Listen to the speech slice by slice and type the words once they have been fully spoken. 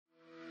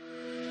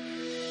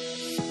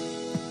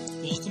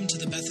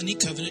Bethany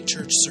Covenant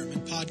Church Sermon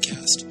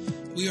Podcast.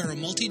 We are a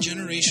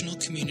multi-generational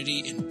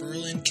community in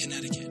Berlin,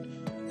 Connecticut.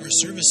 Our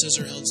services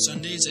are held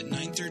Sundays at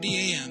 9:30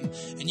 a.m.,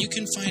 and you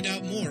can find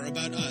out more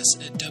about us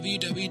at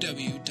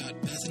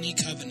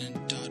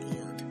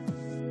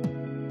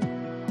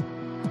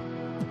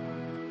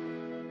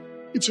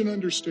www.bethanycovenant.org. It's an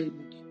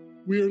understatement.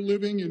 We are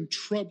living in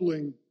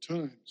troubling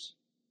times.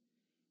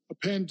 A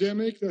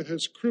pandemic that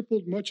has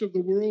crippled much of the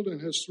world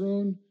and has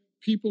thrown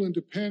people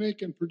into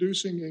panic and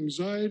producing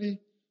anxiety,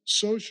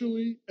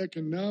 socially,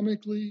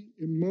 economically,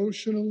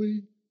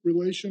 emotionally,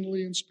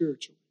 relationally, and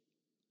spiritually.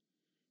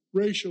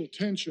 Racial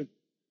tension,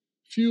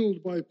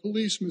 fueled by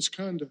police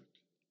misconduct.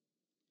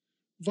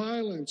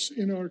 Violence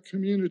in our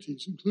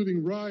communities,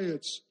 including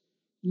riots,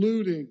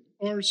 looting,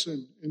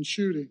 arson, and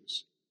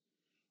shootings.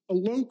 A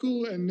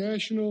local and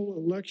national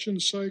election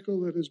cycle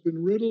that has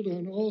been riddled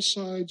on all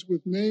sides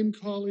with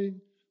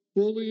name-calling,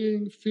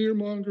 bullying,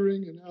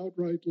 fear-mongering, and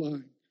outright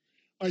lying.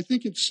 I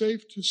think it's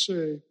safe to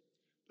say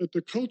that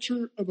the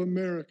culture of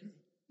America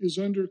is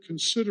under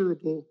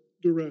considerable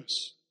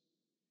duress.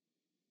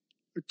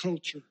 The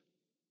culture.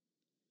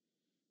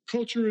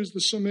 Culture is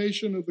the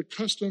summation of the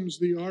customs,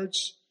 the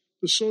arts,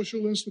 the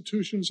social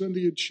institutions, and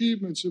the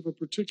achievements of a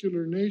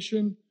particular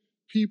nation,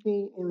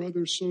 people, or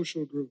other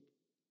social group.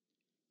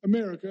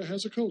 America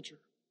has a culture,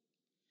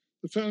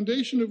 the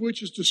foundation of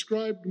which is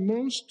described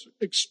most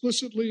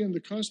explicitly in the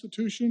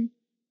Constitution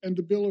and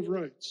the Bill of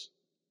Rights.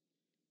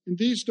 In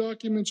these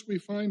documents, we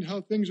find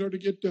how things are to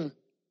get done,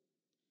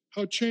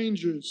 how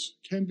changes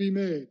can be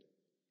made,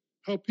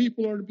 how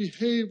people are to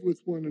behave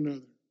with one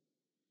another,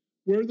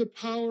 where the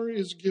power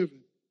is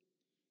given,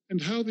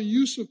 and how the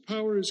use of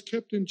power is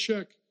kept in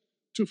check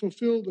to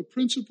fulfill the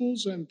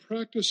principles and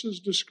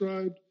practices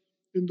described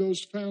in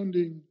those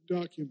founding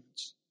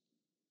documents.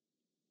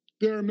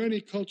 There are many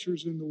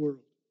cultures in the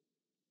world.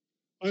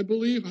 I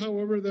believe,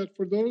 however, that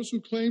for those who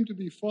claim to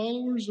be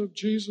followers of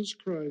Jesus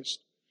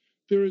Christ,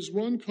 there is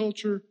one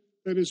culture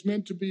that is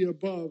meant to be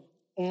above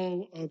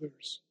all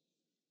others,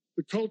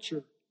 the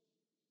culture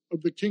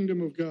of the kingdom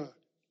of God.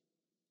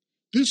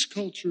 This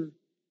culture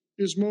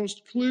is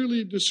most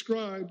clearly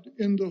described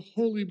in the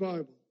Holy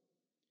Bible.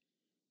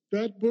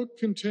 That book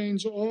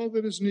contains all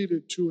that is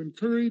needed to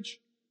encourage,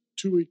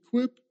 to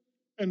equip,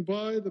 and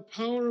by the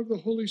power of the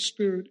Holy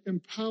Spirit,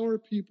 empower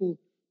people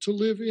to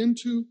live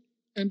into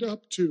and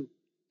up to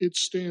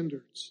its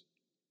standards.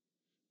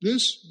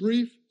 This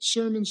brief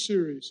sermon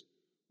series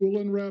will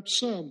unwrap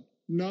some,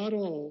 not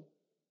all,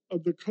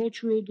 of the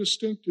cultural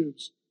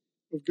distinctives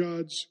of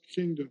God's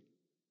kingdom.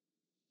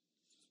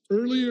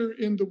 Earlier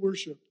in the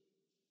worship,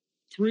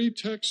 3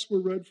 texts were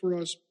read for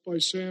us by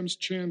Sam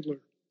Chandler.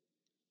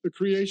 The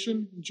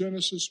creation in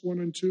Genesis 1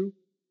 and 2,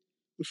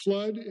 the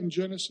flood in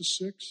Genesis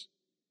 6,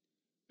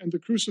 and the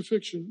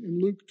crucifixion in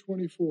Luke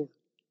 24.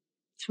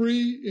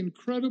 3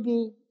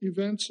 incredible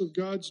events of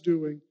God's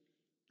doing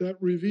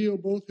that reveal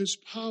both his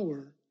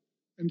power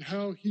and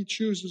how he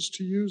chooses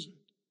to use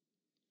it.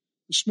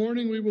 This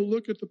morning we will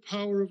look at the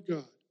power of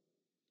God,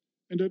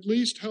 and at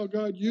least how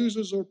God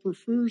uses or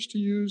prefers to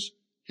use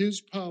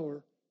his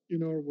power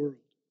in our world.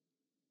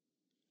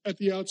 At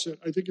the outset,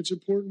 I think it's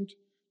important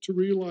to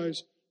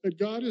realize that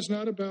God is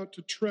not about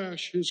to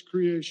trash his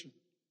creation.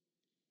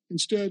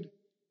 Instead,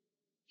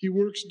 he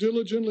works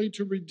diligently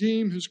to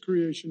redeem his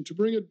creation, to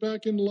bring it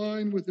back in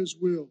line with his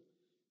will.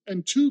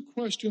 And 2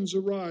 questions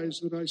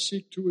arise that I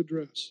seek to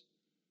address.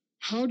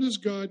 How does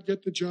God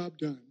get the job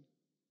done?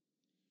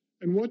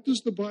 And what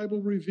does the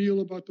Bible reveal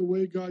about the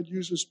way God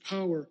uses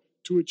power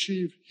to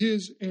achieve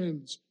his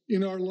ends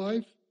in our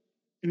life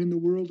and in the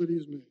world that he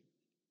has made?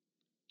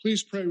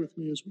 Please pray with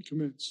me as we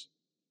commence.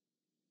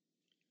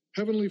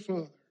 Heavenly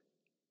Father,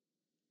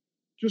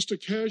 just a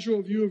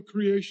casual view of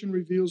creation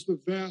reveals the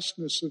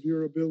vastness of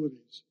your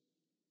abilities,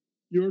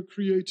 your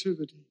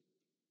creativity,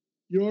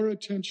 your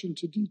attention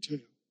to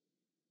detail,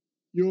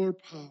 your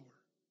power.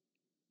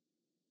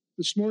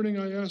 This morning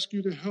I ask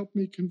you to help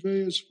me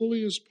convey as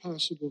fully as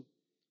possible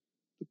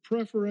the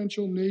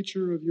preferential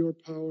nature of your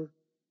power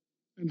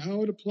and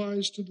how it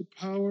applies to the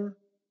power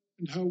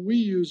and how we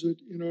use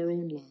it in our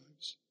own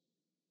lives.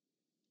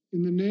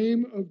 In the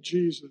name of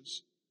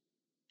Jesus,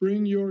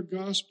 bring your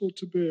gospel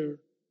to bear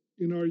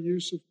in our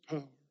use of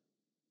power.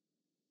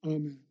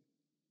 Amen.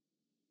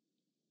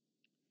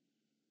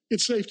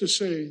 It's safe to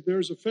say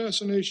there's a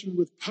fascination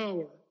with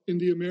power in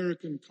the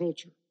American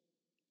culture.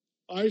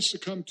 I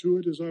succumbed to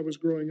it as I was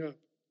growing up.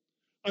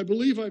 I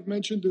believe I've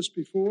mentioned this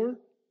before,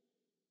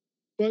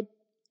 but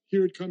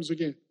here it comes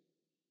again.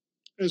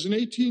 As an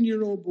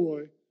 18-year-old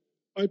boy,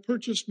 I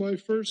purchased my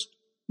first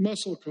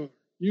muscle car,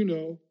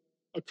 a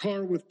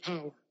car with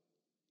power.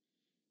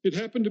 It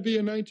happened to be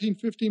a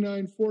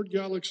 1959 Ford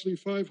Galaxie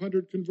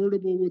 500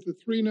 convertible with a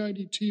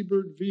 390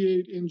 T-Bird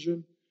V8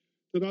 engine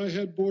that I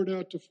had bored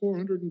out to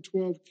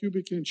 412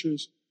 cubic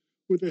inches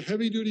with a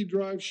heavy-duty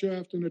drive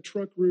shaft and a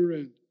truck rear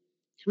end.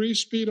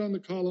 3-speed on the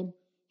column,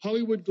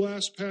 Hollywood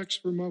glass packs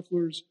for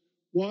mufflers,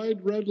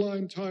 wide red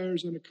line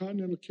tires, and a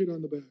Continental kit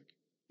on the back.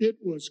 It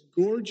was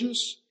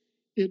gorgeous,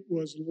 it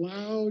was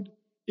loud,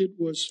 it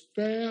was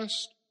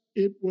fast,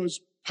 it was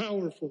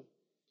powerful,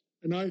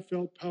 and I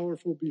felt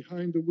powerful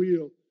behind the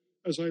wheel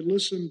as I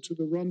listened to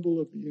the rumble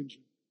of the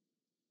engine.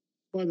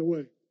 By the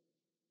way,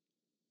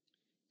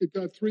 it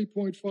got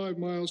 3.5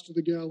 miles to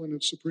the gallon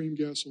of Supreme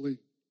gasoline.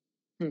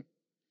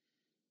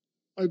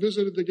 I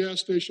visited the gas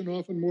station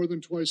often, more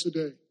than twice a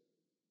day.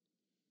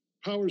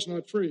 Power's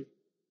not free.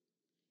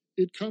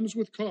 It comes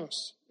with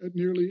costs at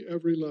nearly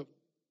every level.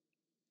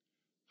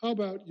 How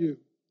about you?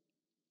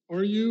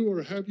 Are you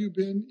or have you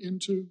been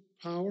into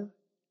power?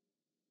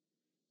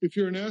 If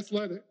you're an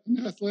athletic,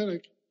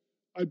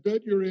 I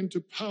bet you're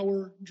into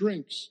power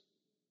drinks.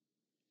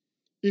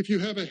 If you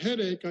have a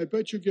headache, I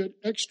bet you get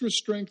extra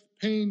strength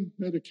pain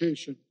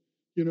medication,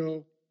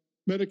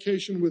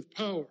 medication with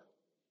power.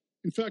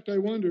 In fact, I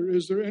wonder,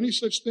 is there any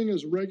such thing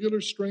as regular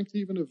strength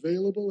even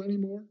available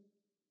anymore?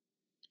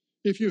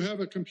 If you have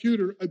a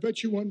computer, I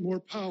bet you want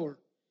more power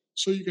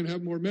so you can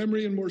have more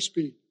memory and more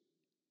speed.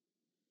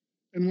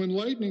 And when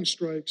lightning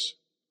strikes,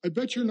 I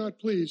bet you're not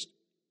pleased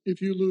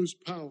if you lose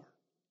power.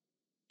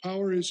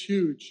 Power is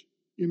huge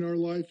in our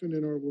life and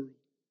in our world.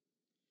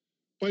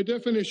 By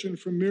definition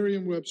from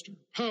Merriam-Webster,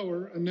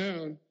 power, a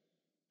noun,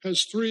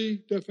 has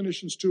three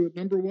definitions to it.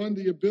 Number one,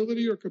 the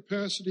ability or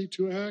capacity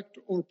to act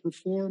or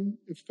perform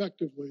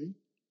effectively.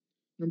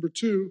 Number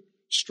two,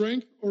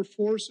 strength or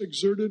force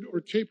exerted or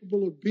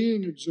capable of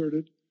being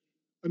exerted.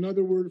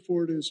 Another word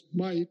for it is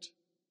might.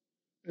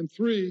 And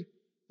three,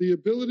 the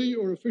ability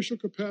or official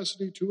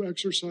capacity to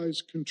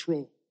exercise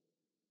control.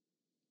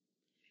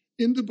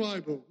 In the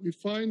Bible, we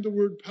find the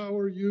word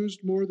power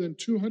used more than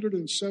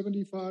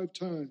 275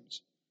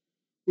 times,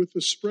 with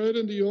the spread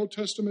in the Old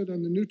Testament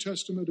and the New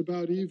Testament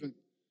about even.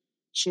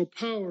 So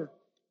power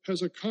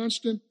has a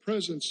constant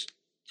presence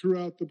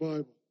throughout the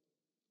Bible.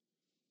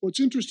 What's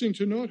interesting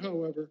to note,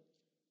 however,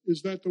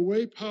 is that the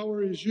way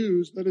power is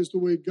used, that is the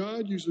way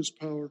God uses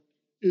power,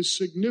 is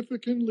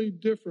significantly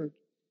different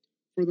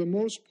for the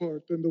most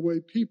part than the way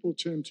people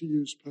tend to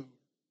use power.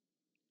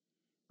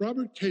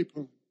 Robert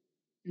Capon,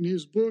 in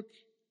his book,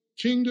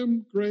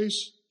 Kingdom,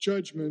 Grace,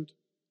 Judgment,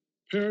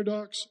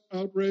 Paradox,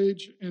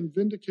 Outrage, and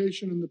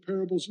Vindication in the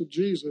Parables of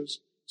Jesus,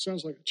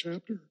 sounds like a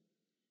chapter,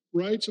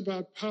 writes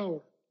about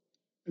power,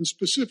 and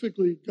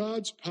specifically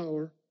God's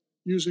power,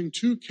 using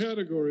two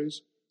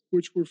categories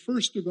which were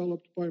first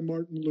developed by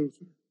Martin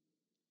Luther.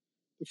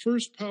 The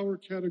first power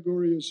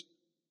category is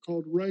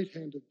called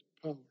right-handed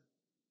power.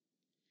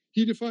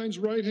 He defines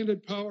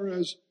right-handed power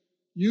as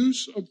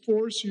use of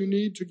force you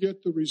need to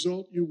get the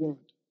result you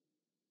want.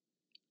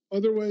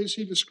 Other ways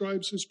he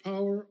describes his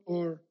power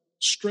are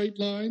straight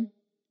line,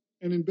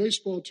 and in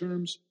baseball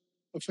terms,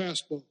 a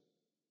fastball.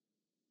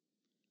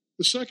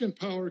 The second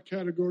power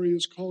category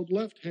is called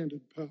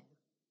left-handed power.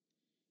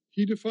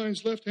 He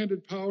defines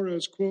left-handed power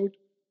as, quote,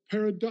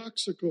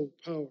 paradoxical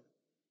power,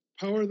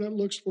 power that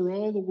looks for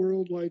all the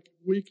world like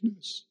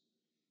weakness,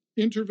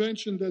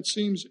 intervention that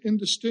seems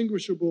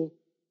indistinguishable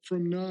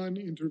from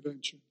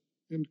non-intervention,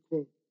 end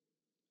quote.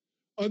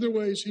 Other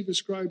ways he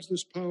describes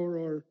this power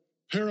are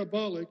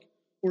parabolic,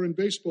 or in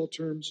baseball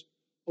terms,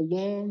 a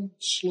long,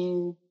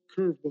 slow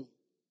curveball.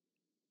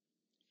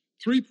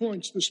 3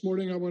 points this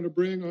morning I want to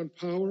bring on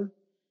power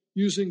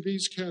using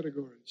these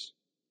categories.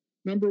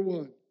 Number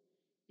one,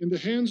 in the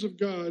hands of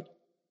God,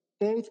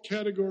 both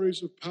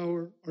categories of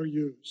power are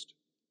used.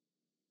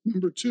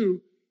 Number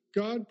two,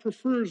 God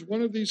prefers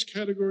one of these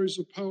categories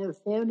of power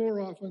far more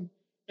often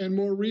and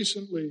more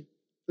recently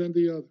than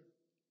the other.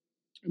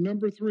 And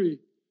number three,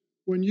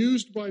 when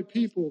used by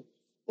people,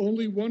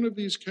 only one of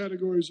these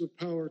categories of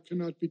power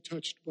cannot be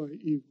touched by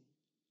evil.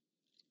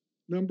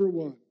 Number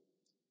one,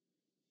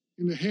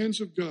 in the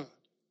hands of God,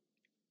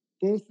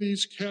 both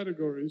these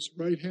categories,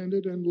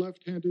 right-handed and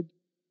left-handed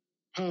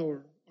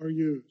power, are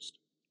used.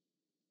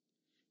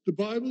 The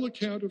Bible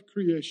account of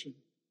creation,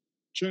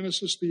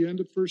 Genesis, the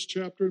end of first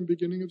chapter and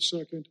beginning of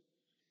second,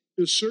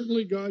 is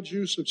certainly God's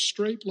use of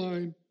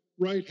straight-line,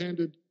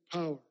 right-handed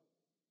power.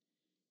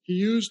 He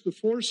used the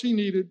force he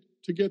needed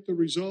to get the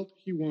result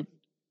he wanted.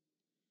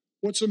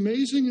 What's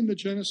amazing in the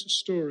Genesis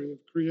story of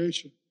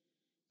creation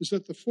is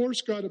that the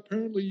force God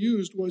apparently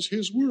used was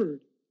his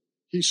word.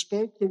 He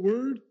spoke the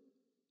word,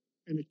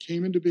 and it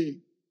came into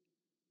being.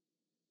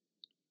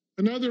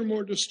 Another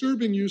more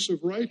disturbing use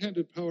of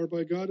right-handed power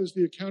by God is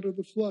the account of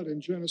the flood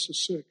in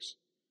Genesis 6.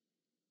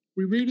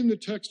 We read in the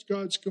text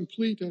God's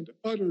complete and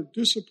utter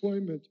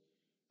disappointment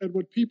at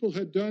what people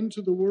had done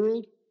to the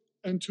world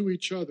and to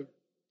each other,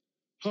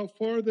 how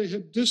far they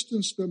had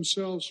distanced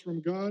themselves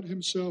from God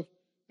himself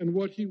and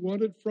what he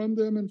wanted from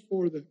them and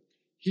for them.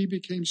 He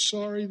became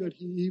sorry that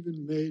he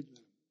even made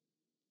them.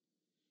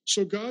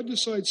 So God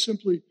decides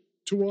simply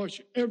to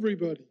wash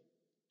everybody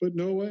but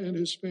Noah and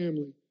his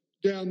family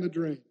down the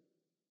drain.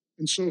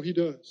 And so he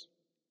does.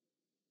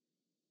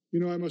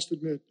 I must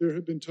admit, there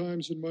have been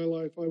times in my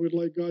life I would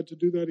like God to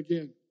do that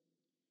again.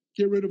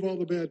 Get rid of all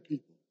the bad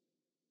people.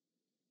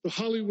 The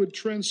Hollywood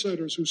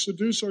trendsetters who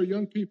seduce our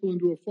young people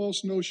into a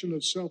false notion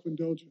of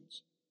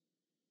self-indulgence.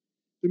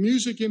 The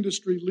music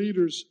industry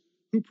leaders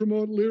who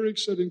promote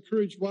lyrics that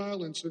encourage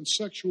violence and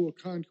sexual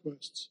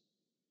conquests.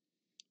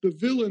 The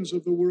villains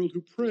of the world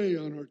who prey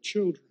on our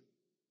children.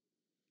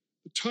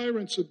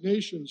 tyrants of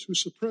nations who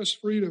suppress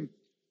freedom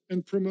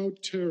and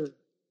promote terror.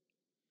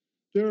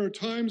 There are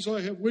times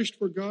I have wished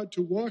for God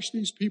to wash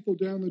these people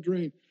down the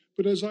drain,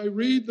 but as I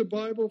read the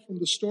Bible from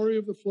the story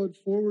of the flood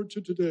forward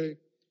to today,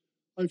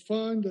 I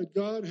find that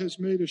God has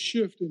made a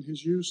shift in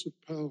his use of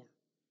power.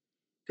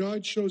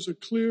 God shows a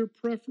clear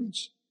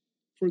preference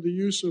for the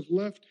use of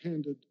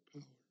left-handed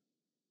power.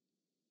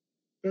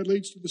 That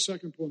leads to the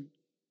second point.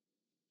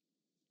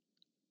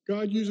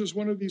 God uses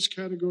one of these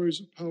categories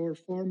of power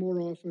far more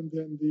often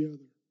than the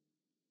other.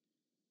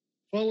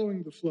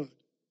 Following the flood,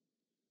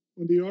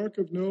 when the Ark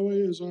of Noah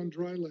is on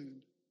dry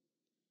land,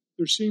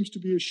 there seems to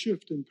be a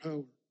shift in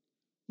power.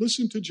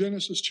 Listen to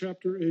Genesis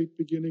chapter 8,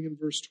 beginning in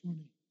verse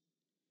 20.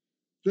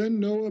 Then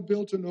Noah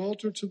built an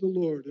altar to the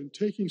Lord, and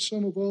taking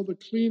some of all the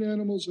clean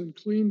animals and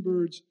clean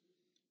birds,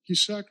 he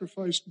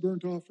sacrificed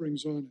burnt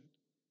offerings on it.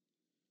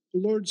 The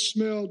Lord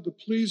smelled the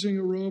pleasing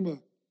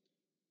aroma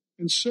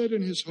and said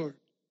in his heart,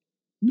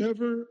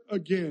 "Never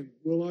again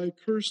will I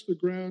curse the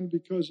ground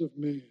because of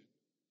man,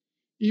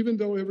 even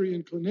though every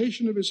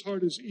inclination of his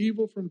heart is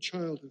evil from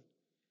childhood.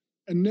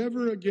 And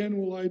never again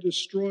will I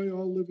destroy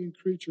all living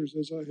creatures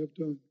as I have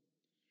done.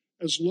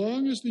 As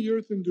long as the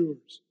earth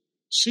endures,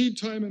 seed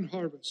time and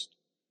harvest,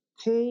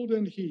 cold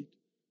and heat,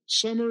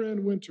 summer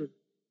and winter,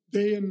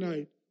 day and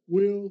night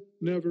will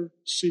never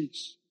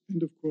cease."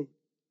 End of quote.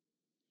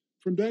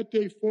 From that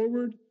day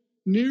forward,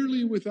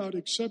 nearly without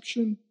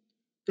exception,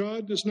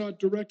 God does not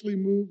directly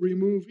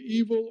remove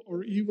evil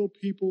or evil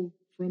people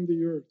from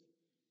the earth.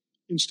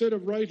 Instead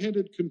of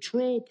right-handed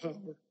control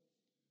power,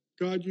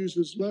 God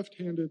uses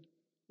left-handed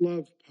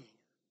love power.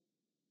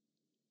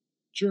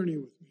 Journey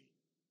with me.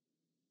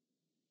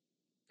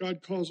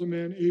 God calls a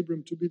man,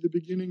 Abram, to be the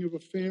beginning of a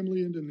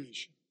family and a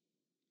nation,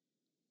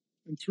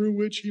 and through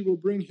which he will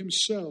bring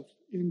himself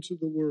into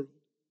the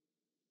world,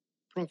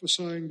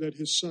 prophesying that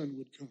his son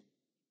would come.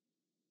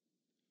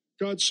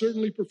 God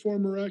certainly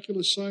performed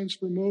miraculous signs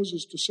for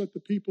Moses to set the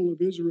people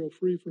of Israel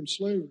free from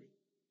slavery.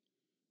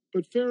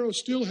 But Pharaoh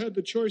still had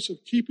the choice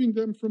of keeping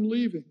them from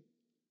leaving,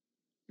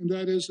 and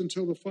that is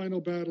until the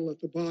final battle at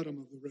the bottom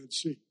of the Red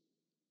Sea.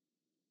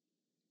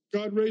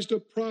 God raised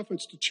up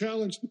prophets to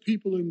challenge the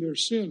people in their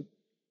sin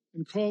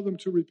and call them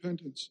to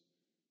repentance.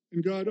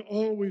 And God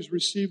always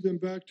received them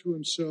back to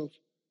himself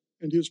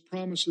and his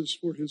promises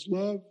for his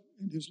love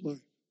and his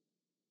life.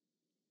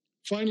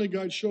 Finally,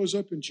 God shows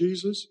up in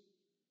Jesus,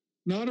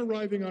 not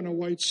arriving on a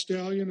white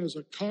stallion as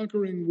a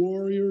conquering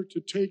warrior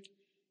to take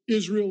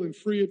Israel and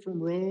free it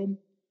from Rome,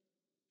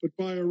 but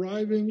by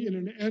arriving in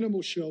an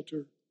animal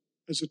shelter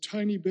as a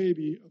tiny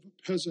baby of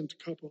a peasant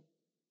couple.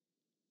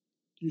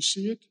 Do you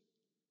see it?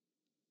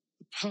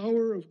 The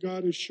power of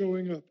God is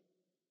showing up,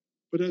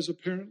 but as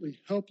apparently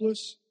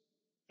helpless,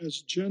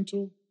 as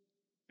gentle,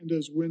 and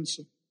as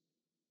winsome.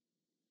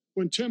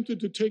 When tempted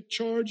to take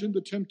charge in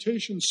the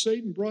temptation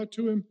Satan brought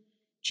to him,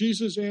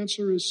 Jesus'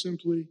 answer is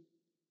simply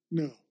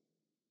no.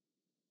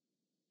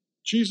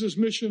 Jesus'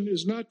 mission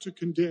is not to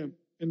condemn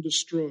and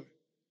destroy,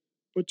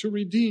 but to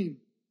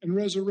redeem and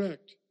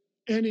resurrect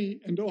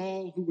any and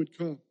all who would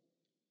come.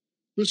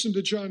 Listen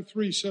to John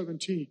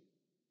 3:17.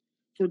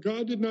 For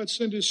God did not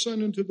send his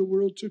Son into the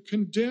world to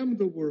condemn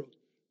the world,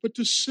 but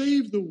to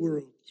save the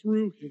world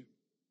through him.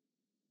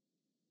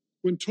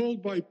 When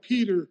told by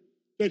Peter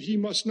that he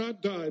must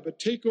not die, but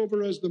take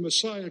over as the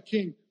Messiah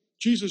King,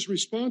 Jesus'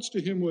 response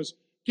to him was,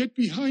 "Get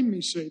behind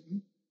me,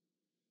 Satan."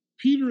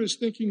 Peter is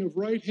thinking of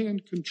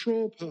right-hand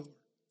control power.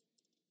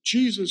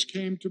 Jesus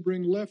came to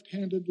bring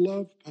left-handed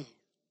love power.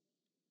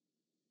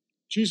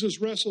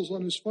 Jesus wrestles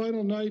on his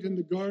final night in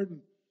the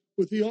garden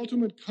with the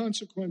ultimate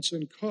consequence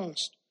and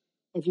cost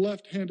of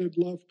left-handed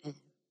love power.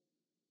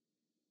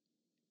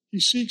 He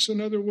seeks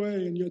another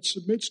way and yet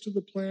submits to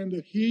the plan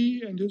that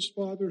he and his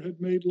Father had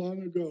made long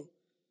ago,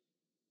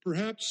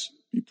 perhaps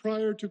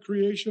prior to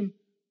creation,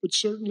 but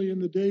certainly in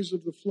the days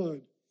of the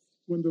flood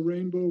when the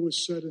rainbow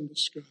was set in the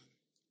sky.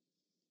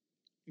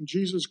 And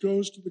Jesus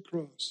goes to the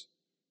cross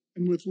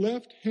and with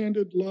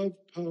left-handed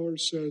love power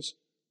says,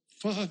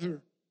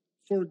 "Father,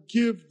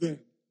 forgive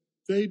them.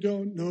 They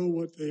don't know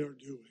what they are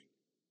doing."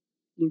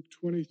 Luke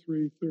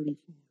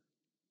 23:34.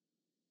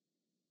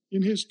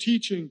 In his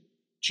teaching,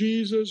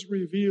 Jesus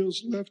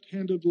reveals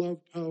left-handed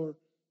love power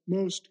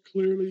most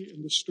clearly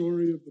in the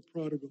story of the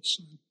prodigal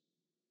son.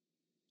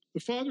 The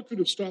father could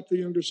have stopped the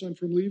younger son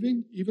from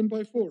leaving, even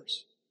by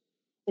force,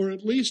 or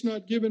at least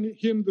not given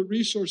him the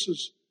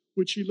resources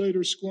which he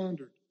later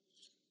squandered.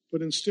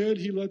 But instead,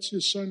 he lets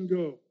his son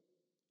go.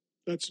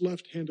 That's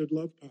left-handed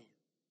love power.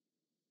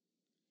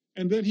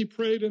 And then he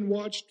prayed and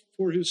watched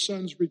for his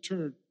son's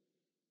return.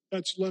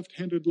 That's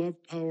left-handed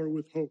love power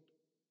with hope.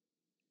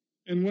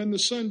 And when the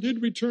son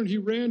did return, he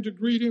ran to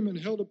greet him and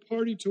held a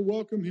party to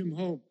welcome him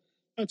home.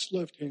 That's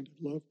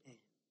left-handed love power.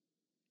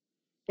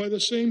 By the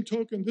same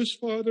token, this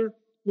father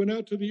went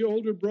out to the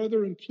older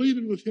brother and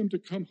pleaded with him to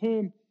come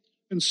home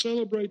and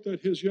celebrate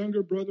that his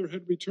younger brother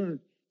had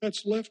returned.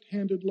 That's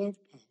left-handed love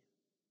power.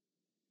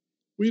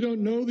 We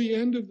don't know the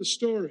end of the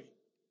story,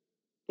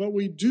 but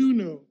we do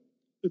know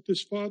that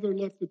this father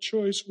left the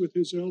choice with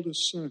his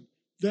eldest son.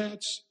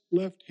 That's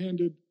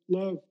left-handed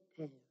love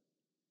power.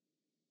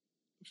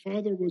 The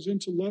Father was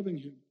into loving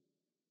him,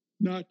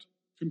 not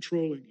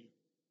controlling him.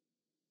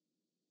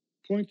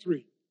 Point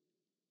 3.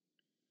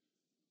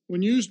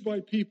 When used by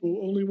people,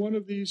 only one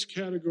of these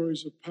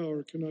categories of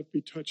power cannot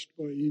be touched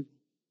by evil.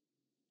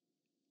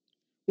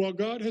 While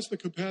God has the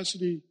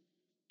capacity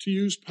to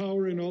use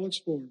power in all its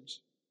forms,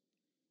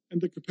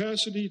 and the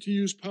capacity to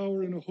use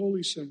power in a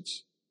holy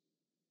sense,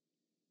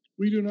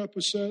 we do not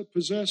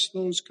possess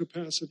those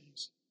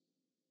capacities.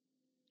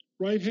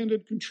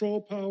 Right-handed control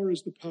power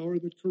is the power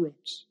that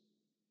corrupts.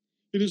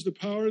 It is the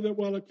power that,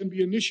 while it can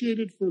be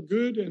initiated for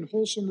good and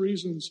wholesome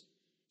reasons,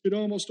 it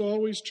almost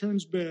always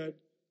turns bad,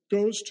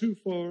 goes too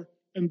far,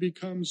 and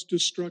becomes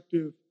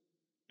destructive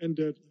and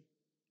deadly.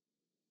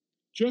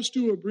 Just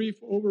do a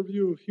brief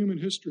overview of human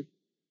history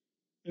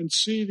and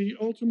see the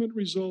ultimate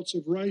results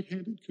of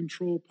right-handed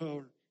control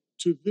power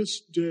to this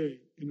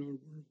day in our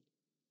world.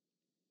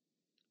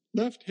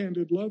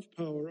 Left-handed love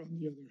power, on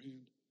the other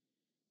hand,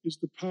 is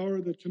the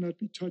power that cannot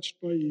be touched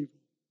by evil.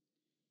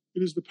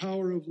 It is the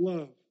power of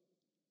love,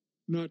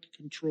 not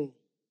control.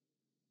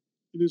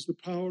 It is the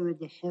power of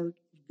the heart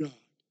of God.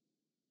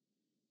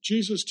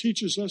 Jesus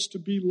teaches us to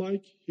be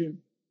like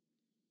him.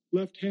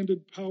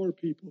 Left-handed power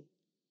people,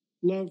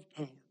 love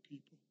power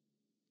people.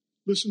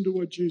 Listen to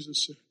what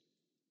Jesus said.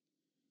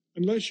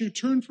 Unless you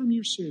turn from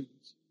your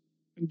sins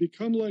and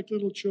become like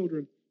little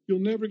children, you'll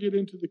never get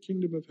into the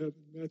kingdom of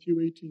heaven. Matthew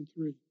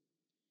 18:3.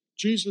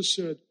 Jesus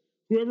said,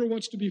 whoever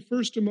wants to be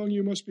first among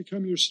you must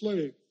become your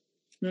slave.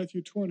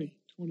 Matthew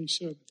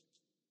 20:27.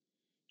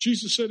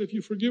 Jesus said, if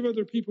you forgive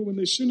other people when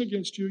they sin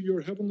against you,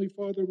 your heavenly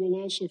Father will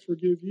also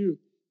forgive you.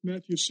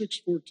 Matthew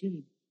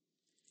 6:14.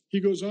 He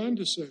goes on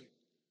to say,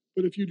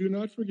 but if you do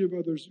not forgive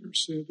others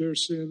their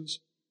sins,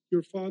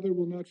 your Father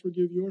will not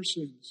forgive your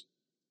sins.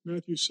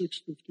 Matthew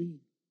 6:15.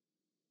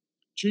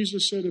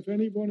 Jesus said, if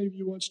any one of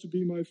you wants to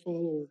be my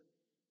follower,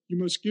 you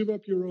must give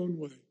up your own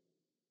way.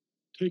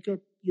 Take up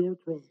your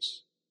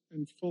cross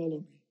and follow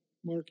me.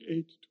 Mark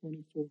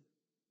 8:24.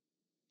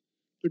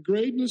 The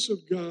greatness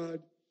of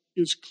God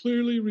is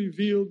clearly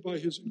revealed by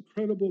his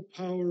incredible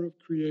power of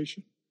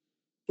creation,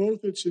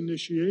 both its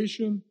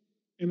initiation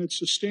and its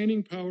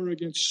sustaining power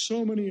against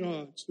so many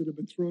odds that have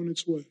been thrown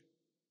its way.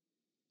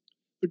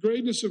 The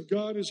greatness of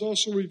God is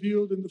also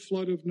revealed in the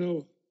flood of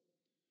Noah.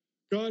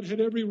 God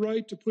had every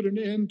right to put an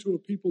end to a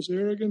people's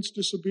arrogance,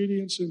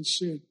 disobedience, and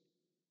sin.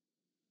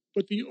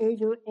 But the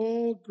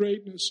overall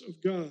greatness of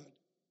God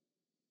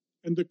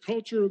and the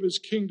culture of his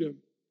kingdom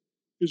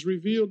is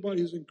revealed by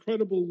his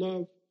incredible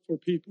love for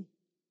people.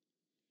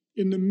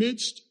 In the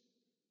midst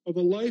of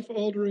a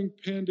life-altering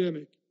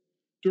pandemic,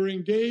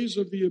 during days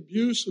of the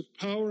abuse of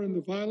power and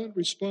the violent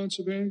response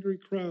of angry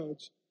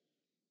crowds,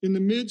 in the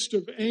midst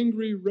of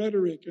angry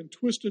rhetoric and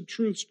twisted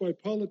truths by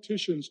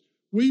politicians,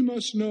 we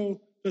must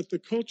know that the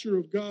culture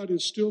of God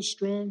is still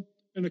strong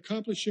and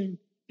accomplishing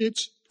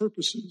its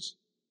purposes.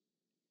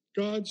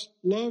 God's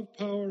love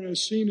power,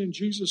 as seen in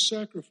Jesus'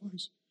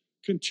 sacrifice,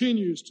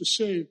 continues to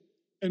save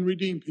and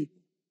redeem people.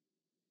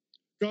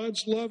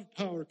 God's love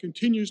power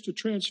continues to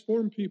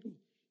transform people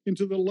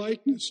into the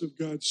likeness of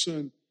God's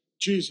Son,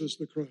 Jesus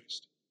the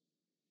Christ.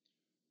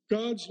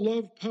 God's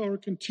love power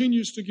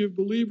continues to give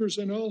believers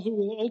and all who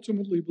will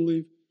ultimately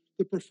believe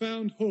the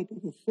profound hope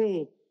of a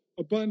full,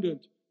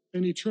 abundant,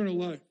 and eternal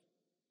life.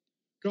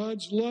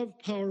 God's love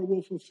power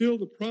will fulfill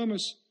the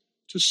promise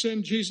to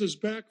send Jesus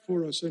back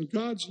for us, and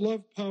God's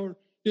love power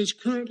is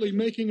currently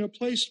making a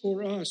place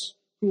for us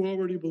who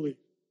already believe,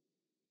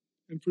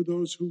 and for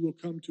those who will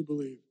come to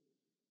believe,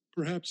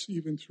 perhaps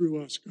even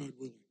through us, God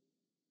willing.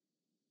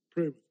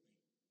 Pray with me.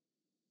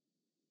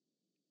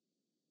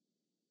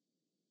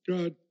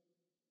 God,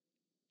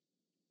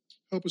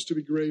 help us to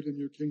be great in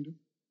your kingdom,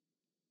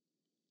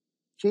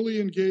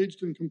 fully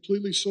engaged and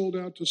completely sold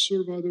out to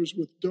serve others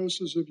with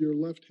doses of your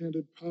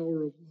left-handed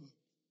power of love.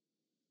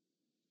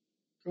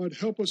 God,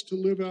 help us to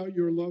live out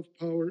your love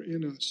power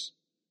in us,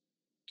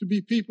 to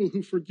be people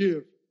who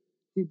forgive,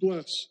 who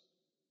bless,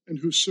 and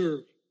who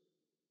serve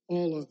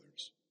all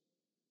others.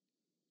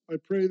 I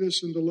pray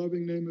this in the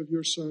loving name of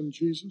your Son,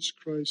 Jesus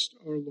Christ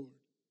our Lord.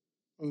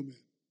 Amen.